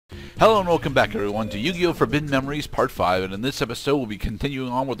Hello and welcome back everyone to Yu-Gi-Oh! Forbidden Memories Part 5, and in this episode we'll be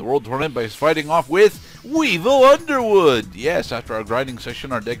continuing on with the World Tournament by fighting off with Weevil Underwood! Yes, after our grinding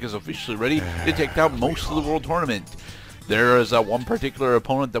session, our deck is officially ready to take down most of the World Tournament. There is one particular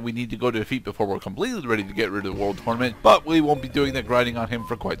opponent that we need to go defeat before we're completely ready to get rid of the World Tournament, but we won't be doing that grinding on him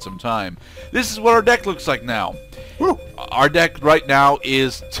for quite some time. This is what our deck looks like now. Woo. Our deck right now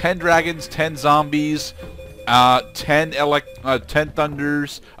is 10 dragons, 10 zombies, 10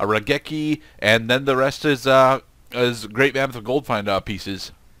 thunders, a Rageki, and then the rest is Great Mammoth of Gold Find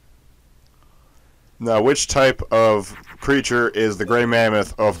pieces. Now, which type of creature is the Great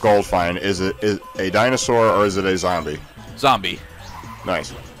Mammoth of Gold Find? Is it a dinosaur or is it a zombie? Zombie.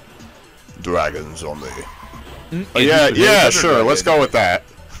 Nice. Dragon zombie. Yeah, sure. Dragon. Let's go with that.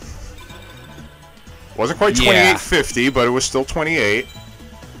 Wasn't quite 2850, but it was still 28.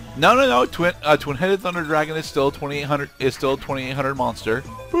 No. Twin-headed Thunder Dragon is still 2800. Is still 2800 monster.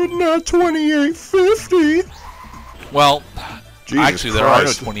 But not 2850. Well, Jesus actually, there are no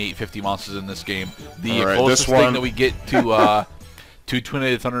Christ. 2850 monsters in this game. The Alright, closest this thing one- that we get to to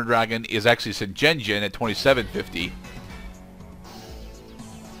Twin-headed Thunder Dragon is actually Sinjinjin at 2750.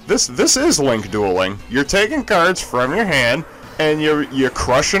 This is Link dueling. You're taking cards from your hand and you're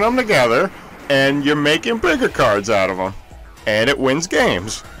crushing them together, and you're making bigger cards out of them, and it wins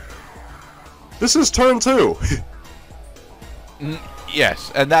games. This is turn 2.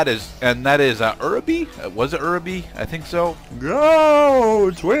 Yes, and that is Urabi. Was it Urabi? I think so. Go,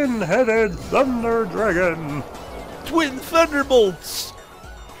 twin-headed Thunder Dragon! Twin Thunderbolts.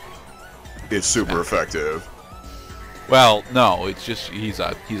 It's super effective. Well, no, it's just he's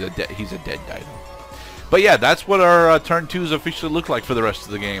a dead dino. But yeah, that's what our turn 2s officially look like for the rest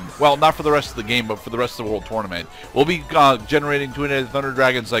of the game. Well, not for the rest of the game, but for the rest of the World Tournament. We'll be generating Twin-headed Thunder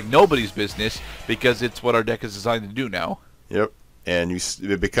Dragons like nobody's business because it's what our deck is designed to do now. Yep, and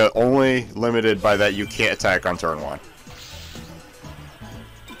because only limited by that you can't attack on turn 1.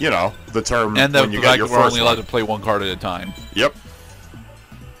 You know, the term And when you get your we're first only allowed one. to play one card at a time. Yep.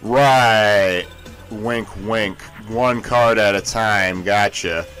 Right. Wink, wink. One card at a time.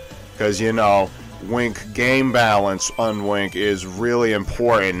 Gotcha. Because, you know, wink game balance, unwink, is really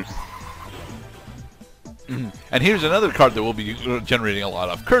important. And here's another card that we'll be generating a lot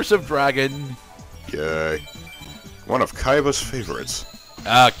of. Curse of Dragon. Yay. One of Kaiba's favorites.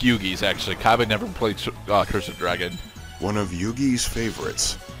 Yugi's, actually. Kaiba never played Curse of Dragon. One of Yugi's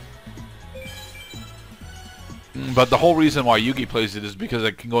favorites. But the whole reason why Yugi plays it is because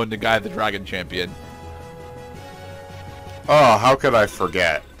it can go into Guy the Dragon Champion. Oh, how could I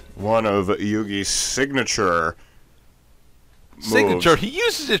forget? One of Yugi's signature moves. He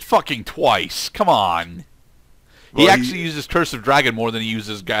uses it fucking twice. Come on. Well, He actually uses Curse of Dragon more than he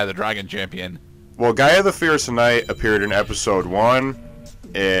uses Guy the Dragon Champion. Well, Gaia the Fierce Knight appeared in episode 1.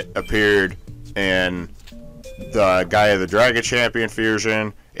 It appeared in the Gaia the Dragon Champion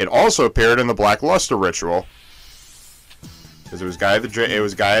fusion. It also appeared in the Black Luster ritual. Because it was Gaia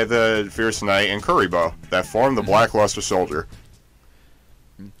the Fierce Knight and Kuribo that formed the Black Luster Soldier.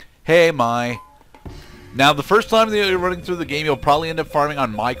 Hey, Mai. Now, the first time that you're running through the game, you'll probably end up farming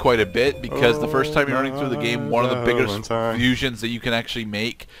on Mai quite a bit, because the first time you're running through the game, one of the biggest fusions that you can actually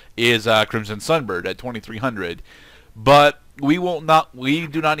make is Crimson Sunbird at 2300. But we do not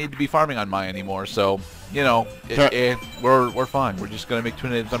need to be farming on Mai anymore, so, you know, we're fine. We're just going to make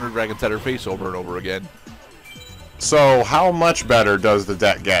Twin-headed Thunder Dragons at her face over and over again. So, how much better does the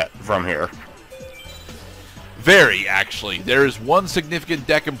deck get from here? Very, actually. There is one significant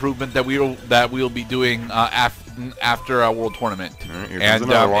deck improvement that we'll be doing after our World Tournament, and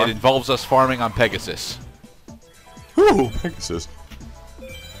it involves us farming on Pegasus. Ooh, Pegasus.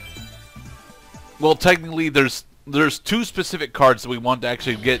 Well, technically, there's two specific cards that we want to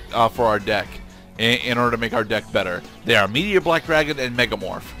actually get for our deck in order to make our deck better. They are Meteor Black Dragon and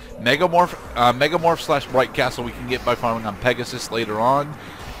Megamorph. Megamorph / Bright Castle we can get by farming on Pegasus later on,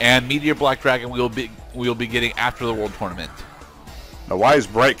 and Meteor Black Dragon we'll be getting after the World Tournament. Now, why is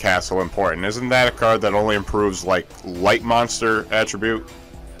Bright Castle important? Isn't that a card that only improves, like, light monster attribute?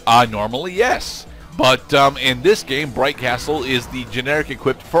 Normally, yes. But in this game, Bright Castle is the generic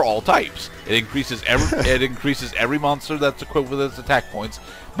equipped for all types. It increases every monster that's equipped with its attack points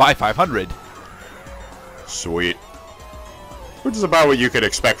by 500. Sweet. Which is about what you could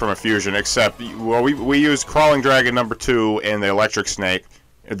expect from a fusion, except, well, we use Crawling Dragon number 2 and the Electric Snake,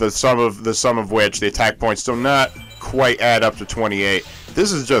 the sum of which the attack points do not quite add up to 28.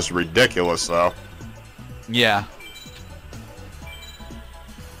 This is just ridiculous, though. Yeah.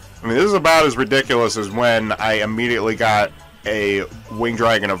 I mean, this is about as ridiculous as when I immediately got a Winged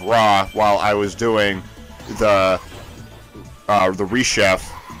Dragon of Ra while I was doing the Rechef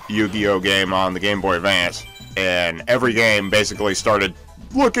Yu-Gi-Oh game on the Game Boy Advance, and every game basically started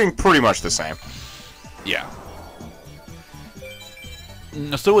looking pretty much the same. Yeah.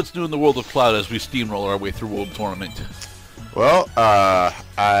 So what's new in the world of Cloud as we steamroll our way through World Tournament? Well, I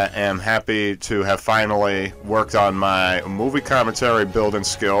am happy to have finally worked on my movie commentary building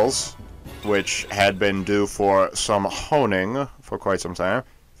skills, which had been due for some honing for quite some time.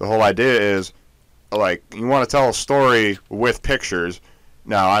 The whole idea is, like, you want to tell a story with pictures.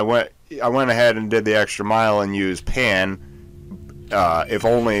 Now, I went ahead and did the extra mile and used pan, if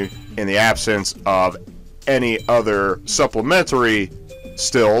only in the absence of any other supplementary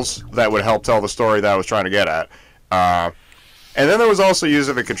stills that would help tell the story that I was trying to get at. And then there was also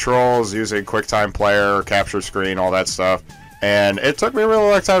using the controls, using QuickTime Player, capture screen, all that stuff. And it took me a really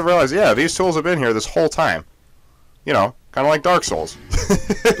long time to realize, yeah, these tools have been here this whole time. You know, kind of like Dark Souls.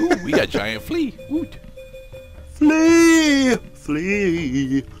 Ooh, we got giant flea. Woot. Flee!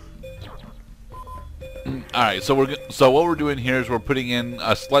 Flee! Alright, so what we're doing here is we're putting in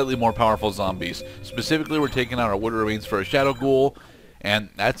slightly more powerful zombies. Specifically, we're taking out our wood remains for a shadow ghoul. And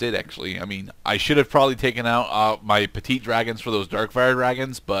that's it, actually. I mean, I should have probably taken out my petite dragons for those Darkfire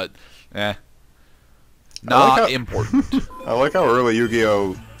dragons, but, not important. I like how early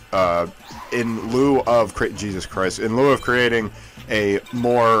Yu-Gi-Oh! In lieu of creating a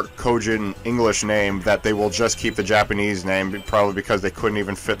more cogent English name, that they will just keep the Japanese name, probably because they couldn't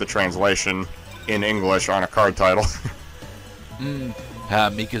even fit the translation in English on a card title.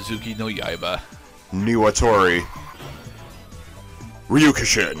 Mikazuki no Yaiba. Niwatori.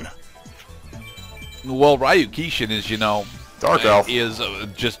 Ryukishin. Well, Ryukishin is, you know, Dark Elf. Is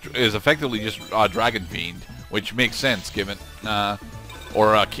effectively just Dragon Fiend, which makes sense given,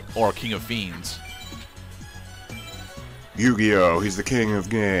 or King of Fiends. Yu-Gi-Oh! He's the king of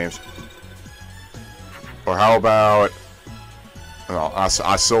games. Or how about... Oh,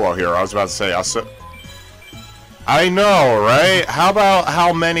 Asolo here. I was about to say I know, right? How about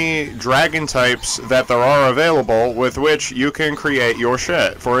how many dragon types that there are available with which you can create your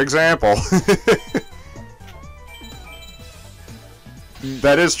shit? For example.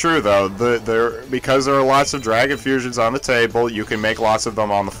 That is true, though. Because there are lots of dragon fusions on the table, you can make lots of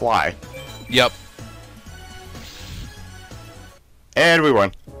them on the fly. Yep. And we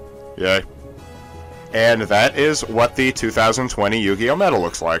won. Yay. And that is what the 2020 Yu-Gi-Oh! Meta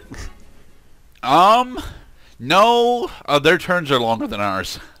looks like. No, their turns are longer than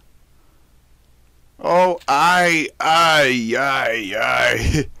ours. Oh, aye.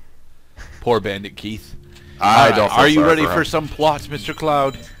 Poor Bandit Keith. I don't feel Are you sorry ready for for him. some plots, Mr.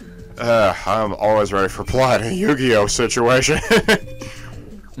 Cloud? I'm always ready for plot in a Yu-Gi-Oh! Situation.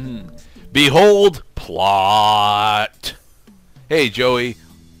 Behold, plot. Hey, Joey.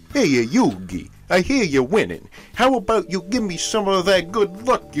 Hey, Yugi. I hear you're winning. How about you give me some of that good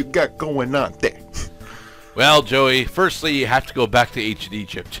luck you got going on there? Well, Joey, firstly, you have to go back to ancient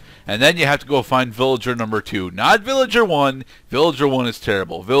Egypt. And then you have to go find villager number 2. Not villager 1. Villager 1 is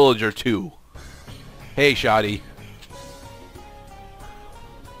terrible. Villager 2. Hey, Shoddy.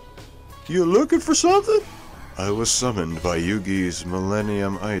 You looking for something? I was summoned by Yugi's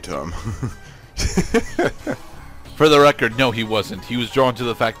Millennium Item. For the record, no, he wasn't. He was drawn to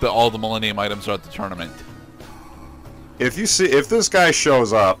the fact that all the Millennium items are at the tournament. If this guy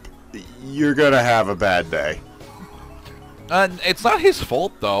shows up, you're gonna have a bad day. It's not his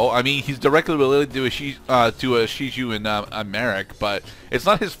fault, though. I mean, he's directly related to a Shiju and Merrick, but it's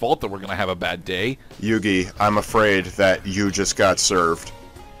not his fault that we're gonna have a bad day. Yugi, I'm afraid that you just got served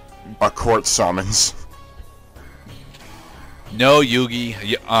a court summons. No, Yugi.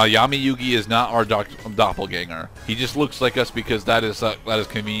 Yami Yugi is not our doppelganger. He just looks like us because that is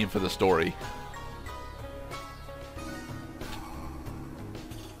convenient for the story.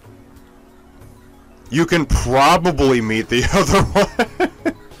 You can probably meet the other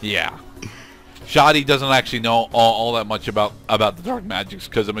one. Yeah. Shoddy doesn't actually know all that much about the dark magics,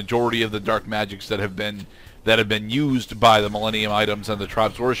 because the majority of the dark magics that have been used by the Millennium items and the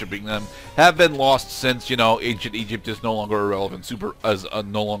tribes worshipping them have been lost since, you know, ancient Egypt is no longer a relevant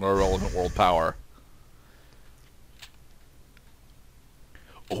no longer a relevant world power.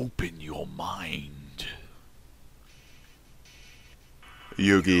 Open your mind.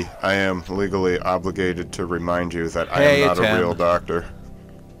 Yugi, I am legally obligated to remind you that I Hey, am not Tim. a real doctor.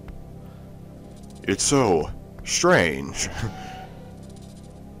 It's so strange.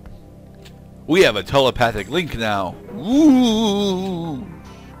 We have a telepathic link now. Woo!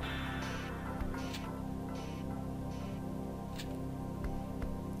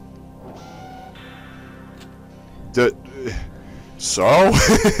 So?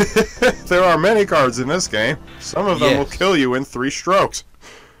 There are many cards in this game. Some of them will kill you in 3 strokes.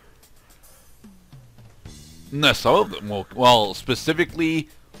 No, some of them will. Well, specifically,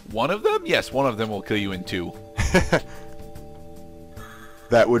 one of them. Yes, one of them will kill you in 2.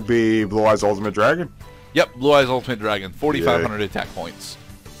 That would be Blue Eyes Ultimate Dragon? Yep, Blue Eyes Ultimate Dragon, 4,500 attack points.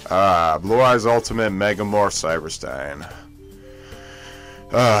 Blue Eyes Ultimate Megamorph Cyberstein.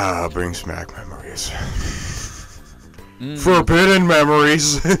 Brings back memories. Forbidden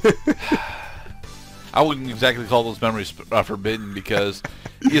memories. I wouldn't exactly call those memories forbidden because,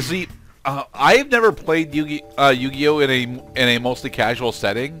 you see, I have never played Yu-Gi-Oh in a mostly casual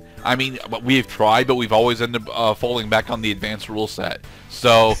setting. I mean, we've tried, but we've always ended up falling back on the advanced rule set.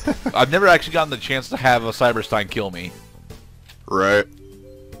 So I've never actually gotten the chance to have a Cyberstein kill me. Right.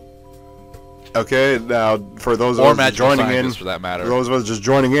 Okay, now for those of us joining in, for that matter, for those of us just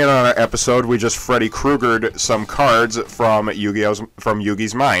joining in on our episode, we just Freddy Kruegered some cards from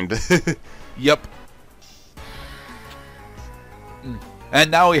Yugi's mind. Yep.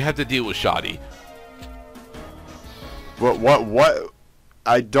 And now we have to deal with Shoddy. What?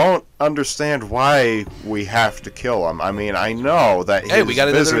 I don't understand why we have to kill him. I mean, I know that his we got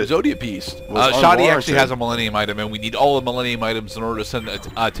another Exodia piece. Shoddy actually has a Millennium item, and we need all the Millennium items in order to send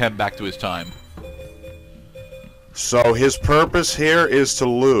Tem back to his time. So his purpose here is to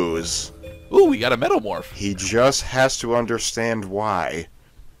lose. Ooh, we got a Metamorph. He just has to understand why.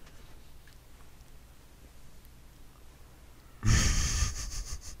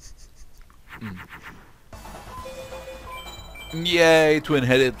 Yay,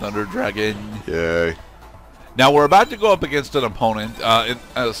 Twin-Headed Thunder Dragon. Yay. Now we're about to go up against an opponent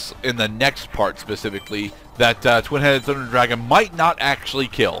in the next part specifically that Twin-Headed Thunder Dragon might not actually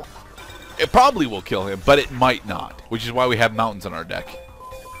kill. It probably will kill him, but it might not, which is why we have mountains in our deck.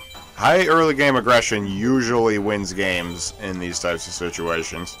 High early game aggression usually wins games in these types of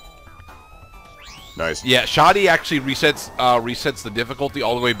situations. Nice. Yeah, Shoddy actually resets the difficulty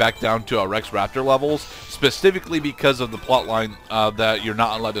all the way back down to Rex Raptor levels, specifically because of the plotline that you're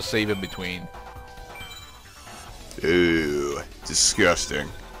not allowed to save in between. Ooh, disgusting.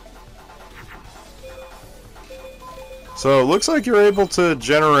 So it looks like you're able to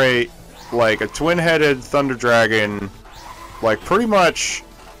generate like a twin-headed Thunder Dragon, like pretty much,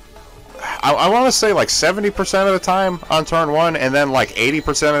 I want to say like 70% of the time on turn 1, and then like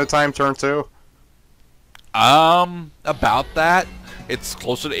 80% of the time turn 2. About that. It's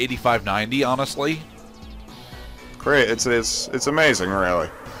closer to 85-90, honestly. Great, it's amazing, really.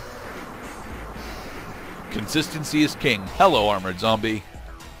 Consistency is king. Hello, Armored Zombie.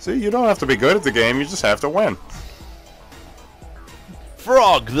 See, you don't have to be good at the game, you just have to win.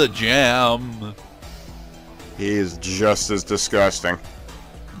 Frog the Jam. He is just as disgusting.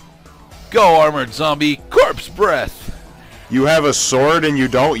 Go, Armored Zombie. Corpse Breath. You have a sword and you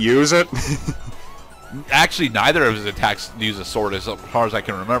don't use it? Actually, neither of his attacks use a sword as far as I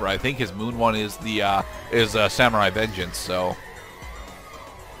can remember. I think his moon one is the Samurai Vengeance, so...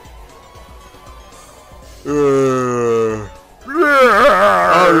 I'm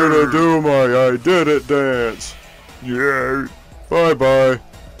gonna do my I did it dance. Yeah. Bye-bye.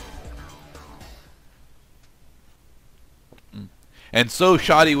 And so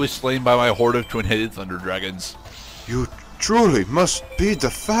Shoddy was slain by my horde of twin-headed Thunder Dragons. You truly must be the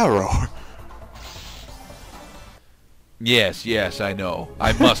Pharaoh. Yes, yes, I know.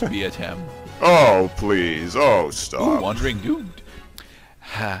 I must be at him. Oh, please. Oh, stop. Ooh, Wandering Doomed.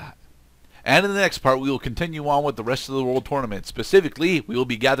 And in the next part, we will continue on with the rest of the World Tournament. Specifically, we will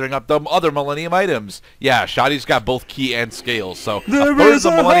be gathering up the other Millennium items. Yeah, Shoddy's got both key and scales, so a third of the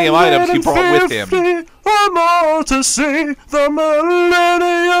Millennium items he brought with him. I'm all to see. The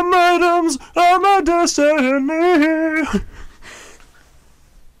Millennium items are my destiny.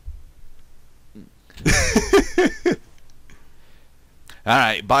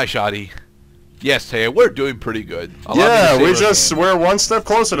 Alright, bye, Shoddy. Yes, hey, we're doing pretty good. Yeah, we're one step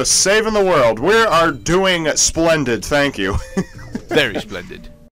closer to saving the world. We are doing splendid, thank you. Very splendid.